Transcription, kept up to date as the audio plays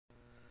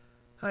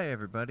Hi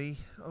everybody.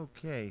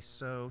 Okay,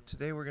 so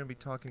today we're going to be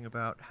talking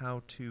about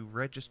how to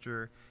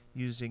register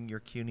using your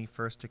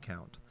CUNYfirst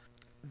account.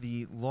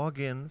 The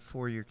login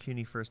for your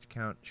CUNYfirst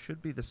account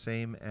should be the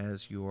same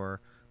as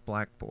your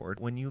Blackboard.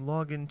 When you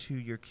log into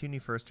your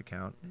CUNYfirst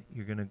account,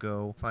 you're going to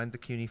go find the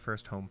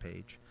CUNYfirst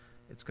homepage.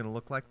 It's going to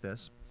look like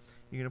this.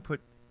 You're going to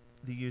put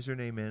the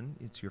username in.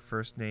 It's your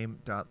first name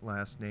dot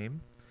last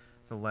name,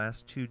 the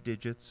last two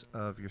digits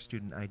of your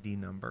student ID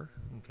number,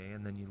 okay,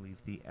 and then you leave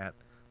the at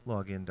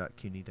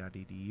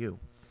login.cuny.edu.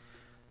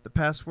 The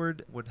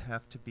password would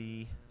have to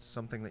be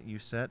something that you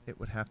set. It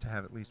would have to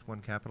have at least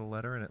one capital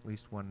letter and at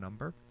least one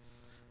number.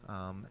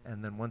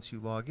 And then once you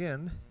log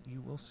in,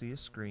 you will see a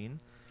screen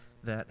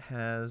that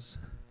has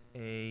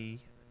a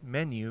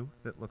menu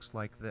that looks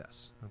like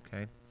this.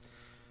 Okay.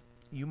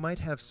 You might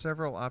have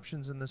several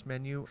options in this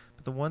menu,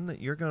 but the one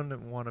that you're going to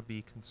want to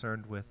be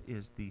concerned with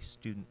is the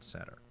Student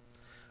Center.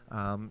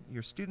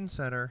 Your Student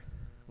Center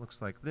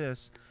looks like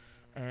this,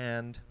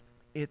 and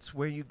it's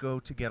where you go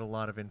to get a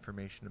lot of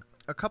information.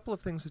 A couple of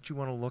things that you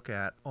want to look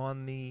at.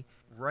 On the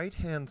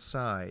right-hand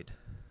side,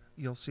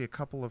 you'll see a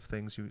couple of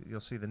things.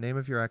 You'll see the name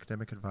of your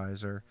academic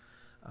advisor.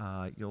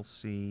 You'll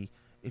see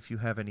if you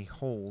have any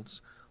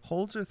holds.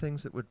 Holds are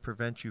things that would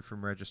prevent you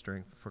from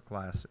registering for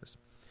classes.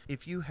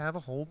 If you have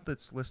a hold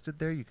that's listed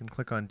there, you can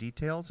click on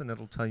details and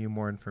it'll tell you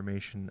more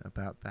information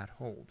about that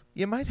hold.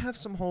 You might have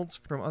some holds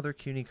from other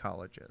CUNY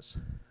colleges.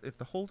 If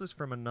the hold is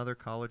from another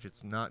college,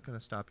 it's not going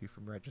to stop you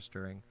from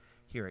registering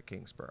here at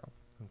Kingsborough.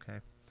 Okay.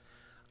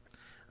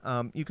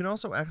 You can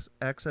also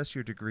access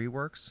your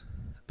DegreeWorks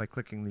by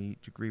clicking the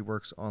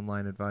DegreeWorks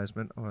online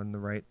advisement on the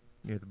right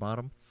near the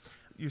bottom.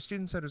 Your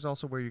Student Center is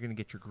also where you're going to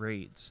get your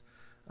grades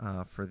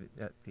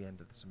at the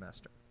end of the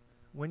semester.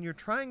 When you're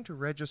trying to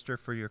register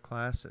for your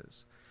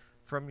classes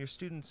from your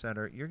Student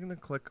Center, you're going to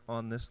click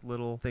on this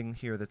little thing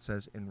here that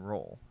says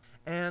Enroll.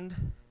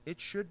 And it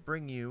should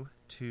bring you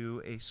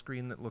to a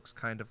screen that looks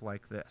kind of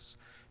like this.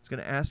 It's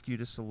going to ask you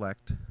to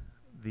select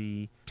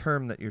the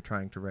term that you're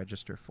trying to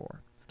register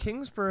for.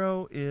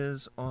 Kingsborough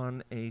is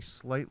on a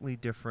slightly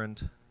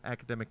different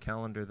academic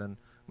calendar than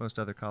most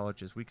other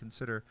colleges. We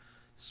consider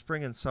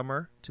spring and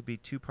summer to be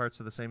two parts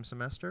of the same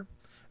semester,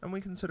 and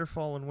we consider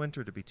fall and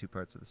winter to be two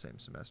parts of the same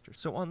semester.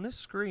 So on this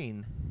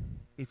screen,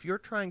 if you're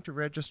trying to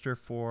register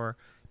for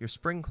your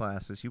spring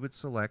classes, you would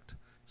select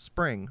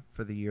spring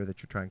for the year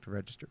that you're trying to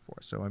register for.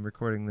 So I'm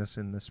recording this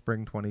in the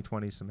spring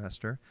 2020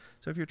 semester.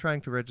 So if you're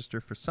trying to register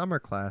for summer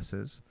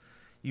classes,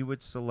 you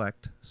would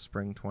select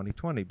spring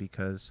 2020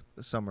 because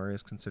the summer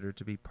is considered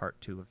to be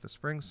part 2 of the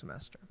spring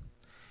semester.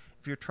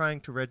 If you're trying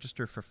to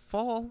register for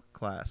fall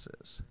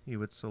classes, you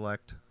would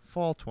select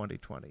fall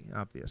 2020,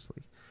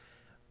 obviously.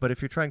 But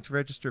if you're trying to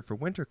register for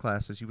winter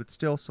classes, you would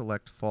still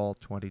select fall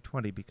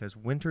 2020 because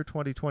winter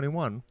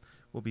 2021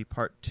 will be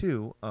part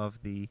 2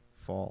 of the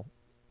fall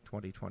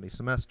 2020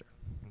 semester.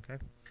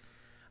 Okay.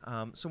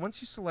 So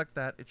once you select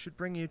that, it should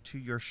bring you to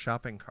your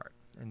shopping cart.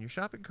 And your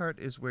shopping cart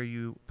is where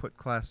you put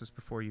classes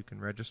before you can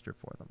register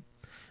for them.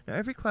 Now,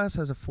 every class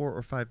has a 4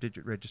 or 5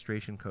 digit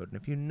registration code.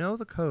 And if you know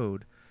the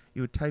code,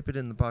 you would type it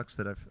in the box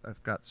that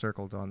I've got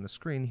circled on the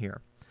screen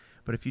here.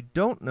 But if you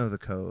don't know the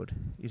code,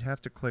 you'd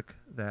have to click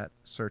that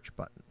search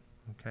button.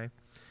 Okay?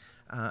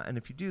 And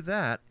if you do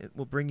that, it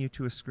will bring you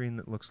to a screen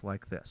that looks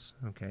like this.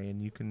 Okay?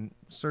 And you can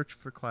search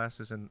for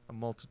classes in a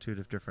multitude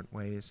of different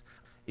ways.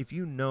 If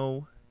you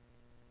know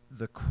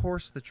the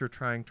course that you're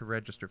trying to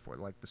register for,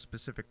 like the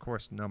specific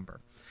course number.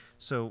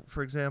 So,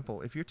 for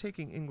example, if you're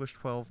taking English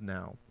 12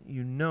 now,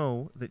 you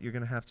know that you're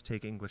going to have to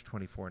take English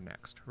 24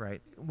 next,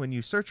 right? When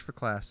you search for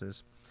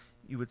classes,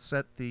 you would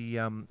set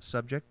the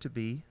subject to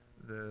be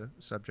the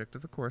subject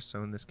of the course,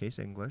 so in this case,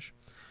 English.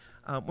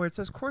 Where it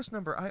says course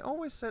number, I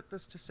always set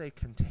this to say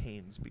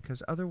contains,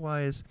 because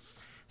otherwise,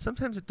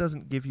 sometimes it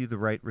doesn't give you the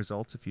right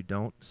results if you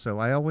don't, so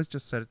I always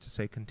just set it to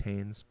say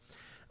contains.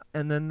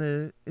 And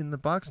then in the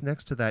box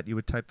next to that, you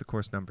would type the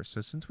course number.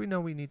 So since we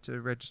know we need to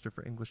register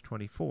for English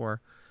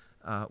 24,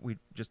 we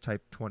just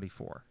type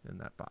 24 in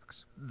that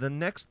box. The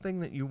next thing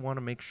that you want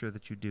to make sure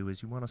that you do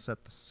is you want to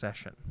set the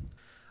session.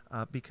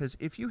 Because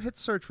if you hit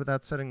search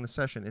without setting the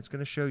session, it's going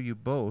to show you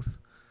both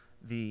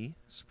the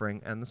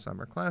spring and the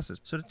summer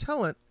classes. So to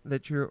tell it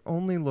that you're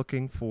only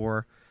looking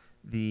for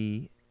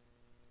the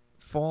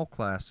fall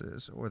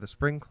classes or the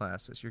spring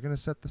classes, you're going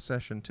to set the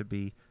session to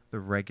be the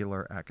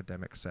regular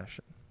academic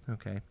session.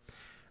 Okay.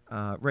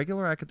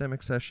 Regular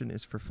academic session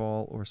is for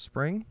fall or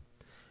spring.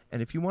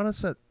 And if you want to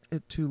set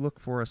it to look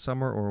for a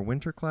summer or a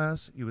winter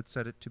class, you would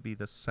set it to be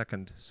the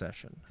second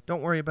session.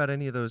 Don't worry about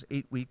any of those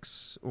 8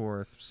 weeks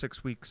or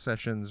 6 week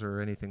sessions or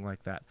anything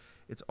like that.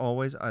 It's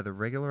always either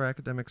regular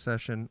academic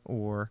session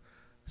or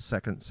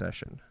second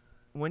session.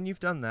 When you've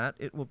done that,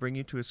 it will bring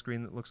you to a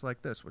screen that looks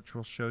like this, which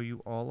will show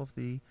you all of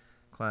the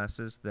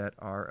classes that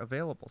are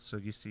available. So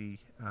you see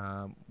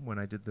when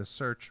I did this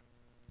search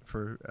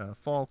for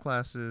fall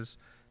classes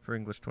for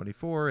English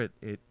 24,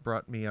 it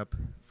brought me up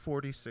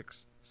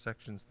 46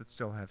 sections that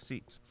still have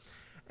seats.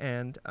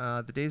 And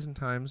the days and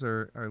times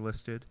are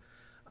listed.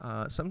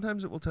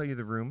 Sometimes it will tell you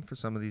the room. For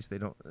some of these, they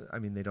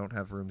don't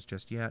have rooms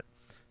just yet.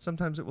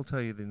 Sometimes it will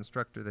tell you the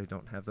instructor. They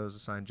don't have those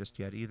assigned just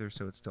yet either,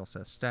 so it still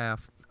says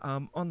staff.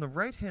 On the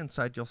right-hand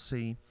side, you'll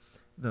see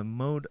the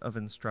mode of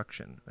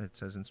instruction. It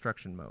says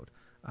instruction mode.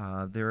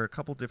 There are a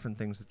couple different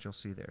things that you'll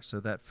see there. So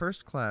that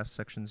first class,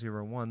 section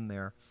 01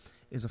 there,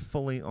 is a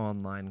fully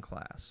online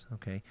class,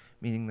 okay?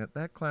 Meaning that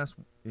that class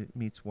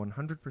meets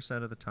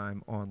 100% of the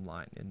time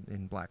online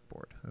in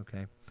Blackboard,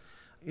 okay?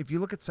 If you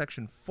look at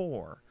section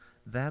 4,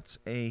 that's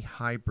a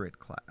hybrid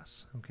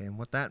class, okay? And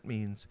what that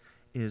means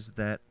is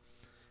that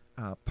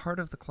part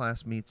of the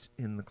class meets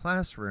in the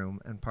classroom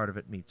and part of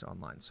it meets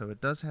online. So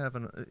it does have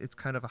it's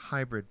kind of a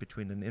hybrid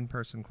between an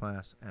in-person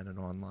class and an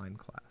online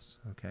class,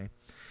 okay?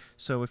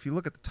 So if you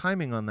look at the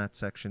timing on that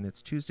section,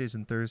 it's Tuesdays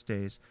and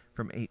Thursdays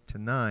from 8 to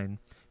 9.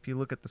 If you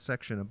look at the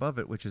section above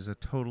it, which is a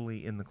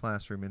totally in the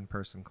classroom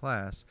in-person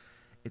class,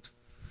 it's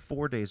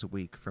 4 days a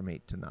week from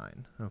 8 to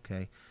 9,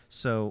 okay?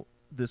 So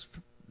this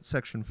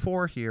section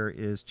 4 here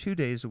is 2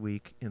 days a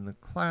week in the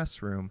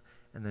classroom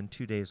and then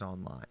 2 days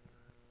online.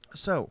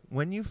 So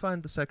when you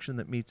find the section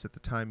that meets at the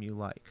time you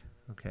like,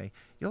 okay,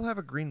 you'll have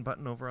a green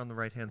button over on the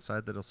right-hand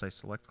side that'll say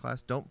Select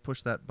Class. Don't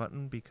push that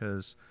button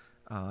because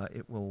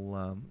it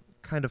will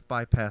kind of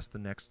bypass the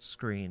next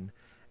screen.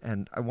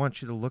 And I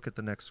want you to look at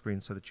the next screen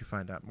so that you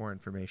find out more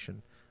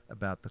information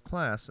about the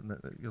class, and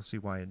you'll see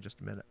why in just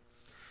a minute.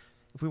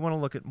 If we want to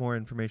look at more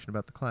information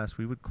about the class,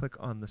 we would click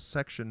on the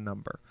section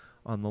number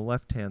on the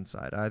left-hand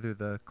side, either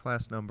the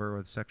class number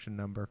or the section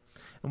number.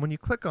 And when you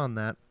click on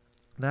that,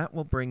 that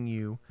will bring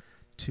you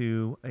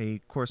to a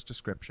course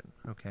description,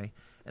 okay?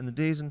 And the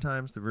days and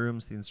times, the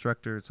rooms, the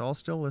instructor, it's all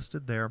still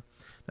listed there.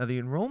 Now the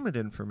enrollment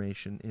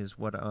information is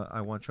what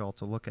I want you all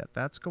to look at.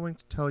 That's going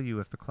to tell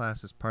you if the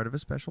class is part of a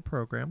special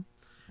program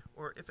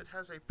or if it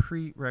has a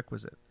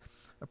prerequisite.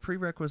 A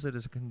prerequisite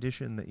is a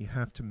condition that you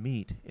have to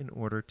meet in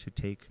order to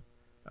take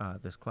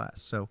this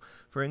class. So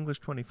for English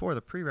 24,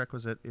 the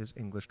prerequisite is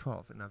English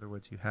 12. In other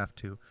words, you have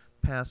to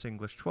pass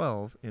English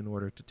 12 in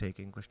order to take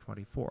English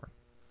 24.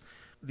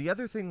 The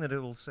other thing that it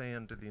will say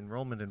under the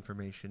enrollment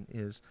information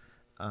is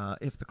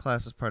if the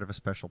class is part of a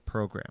special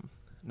program.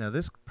 Now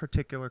this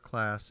particular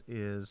class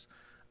is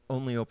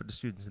only open to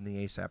students in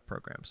the ASAP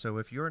program. So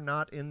if you're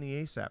not in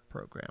the ASAP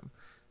program,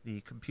 the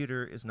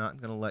computer is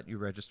not going to let you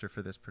register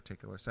for this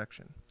particular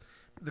section.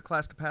 The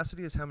class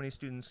capacity is how many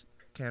students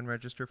can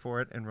register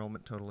for it.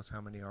 Enrollment total is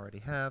how many already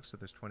have, so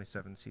there's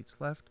 27 seats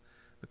left.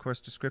 The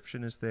course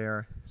description is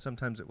there.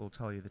 Sometimes it will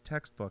tell you the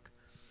textbook.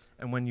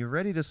 And when you're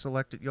ready to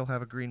select it, you'll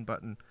have a green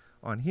button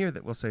on here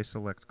that will say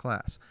Select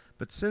Class.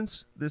 But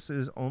since this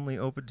is only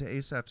open to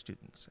ASAP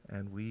students,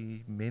 and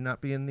we may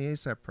not be in the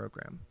ASAP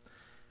program,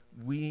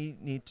 we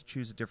need to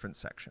choose a different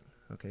section,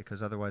 okay,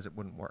 because otherwise it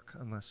wouldn't work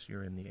unless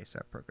you're in the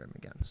ASAP program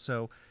again.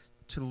 So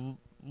to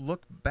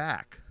look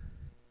back,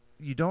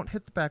 you don't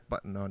hit the back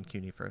button on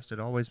CUNYfirst. It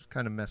always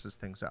kind of messes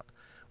things up.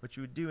 What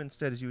you would do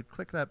instead is you would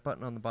click that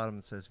button on the bottom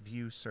that says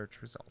View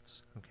Search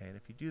Results, okay, and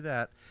if you do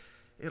that,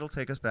 it'll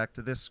take us back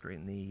to this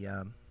screen, the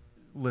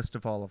list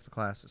of all of the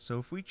classes. So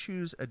if we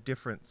choose a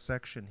different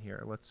section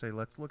here, let's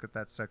look at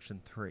that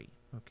section 3,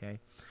 okay,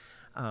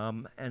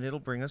 and it'll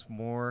bring us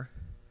more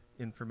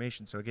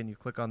information. So again, you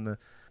click on the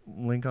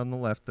link on the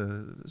left,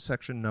 the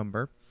section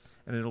number,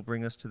 and it'll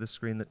bring us to the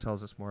screen that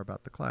tells us more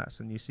about the class.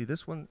 And you see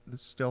this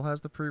still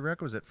has the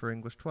prerequisite for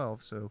English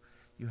 12, so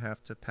you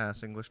have to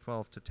pass English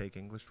 12 to take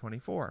English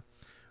 24.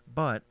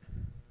 But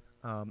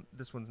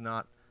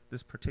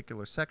this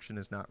particular section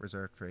is not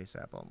reserved for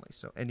ASAP only,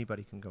 so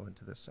anybody can go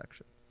into this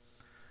section.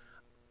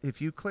 If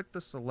you click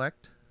the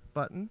Select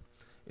button,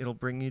 it'll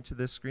bring you to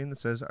this screen that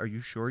says, are you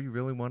sure you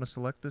really want to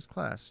select this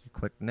class? You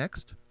click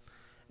Next,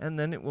 and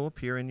then it will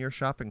appear in your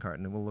shopping cart,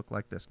 and it will look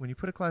like this. When you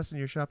put a class in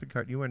your shopping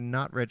cart, you are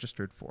not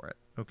registered for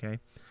it, okay?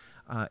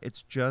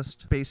 It's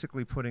just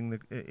basically putting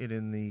it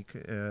in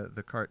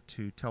the cart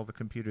to tell the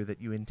computer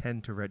that you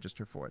intend to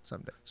register for it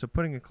someday. So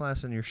putting a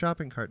class in your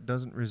shopping cart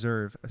doesn't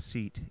reserve a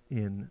seat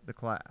in the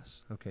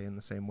class, okay? In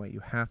the same way, you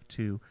have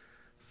to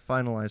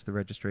finalize the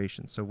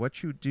registration. So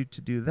what you do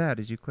to do that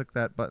is you click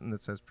that button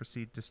that says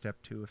Proceed to Step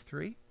 2 of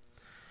 3,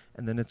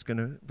 and then it's going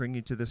to bring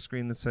you to this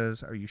screen that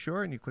says, are you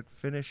sure? And you click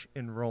Finish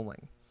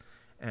Enrolling.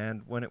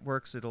 And when it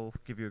works, it'll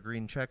give you a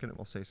green check and it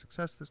will say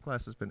Success. This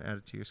class has been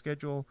added to your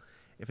schedule.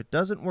 If it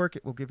doesn't work,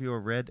 it will give you a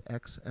red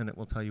X and it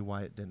will tell you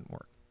why it didn't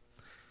work.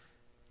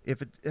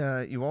 If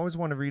you always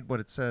want to read what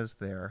it says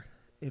there.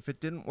 If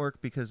it didn't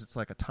work because it's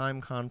like a time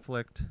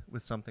conflict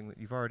with something that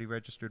you've already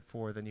registered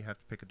for, then you have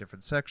to pick a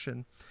different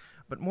section.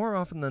 But more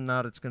often than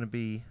not, it's going to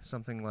be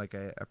something like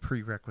a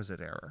prerequisite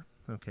error,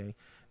 okay?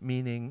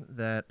 Meaning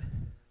that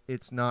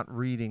it's not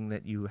reading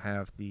that you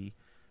have the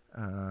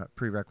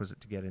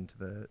prerequisite to get into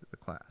the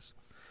class.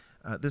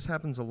 This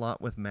happens a lot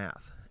with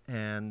math,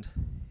 and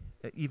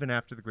even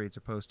after the grades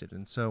are posted.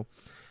 And so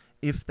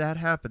if that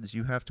happens,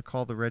 you have to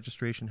call the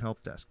registration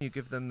help desk. You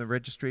give them the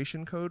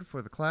registration code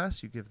for the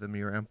class, you give them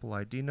your EMPL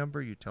ID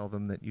number, you tell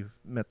them that you've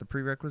met the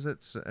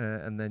prerequisites,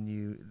 and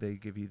then they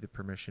give you the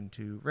permission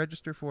to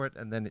register for it,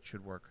 and then it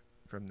should work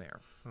from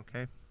there,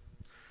 okay?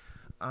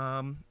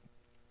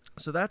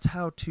 So that's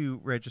how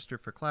to register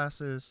for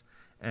classes,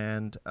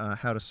 and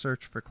how to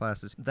search for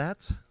classes.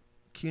 That's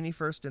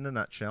CUNYfirst in a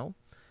nutshell.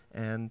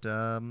 And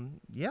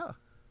yeah,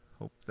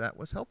 hope that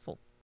was helpful.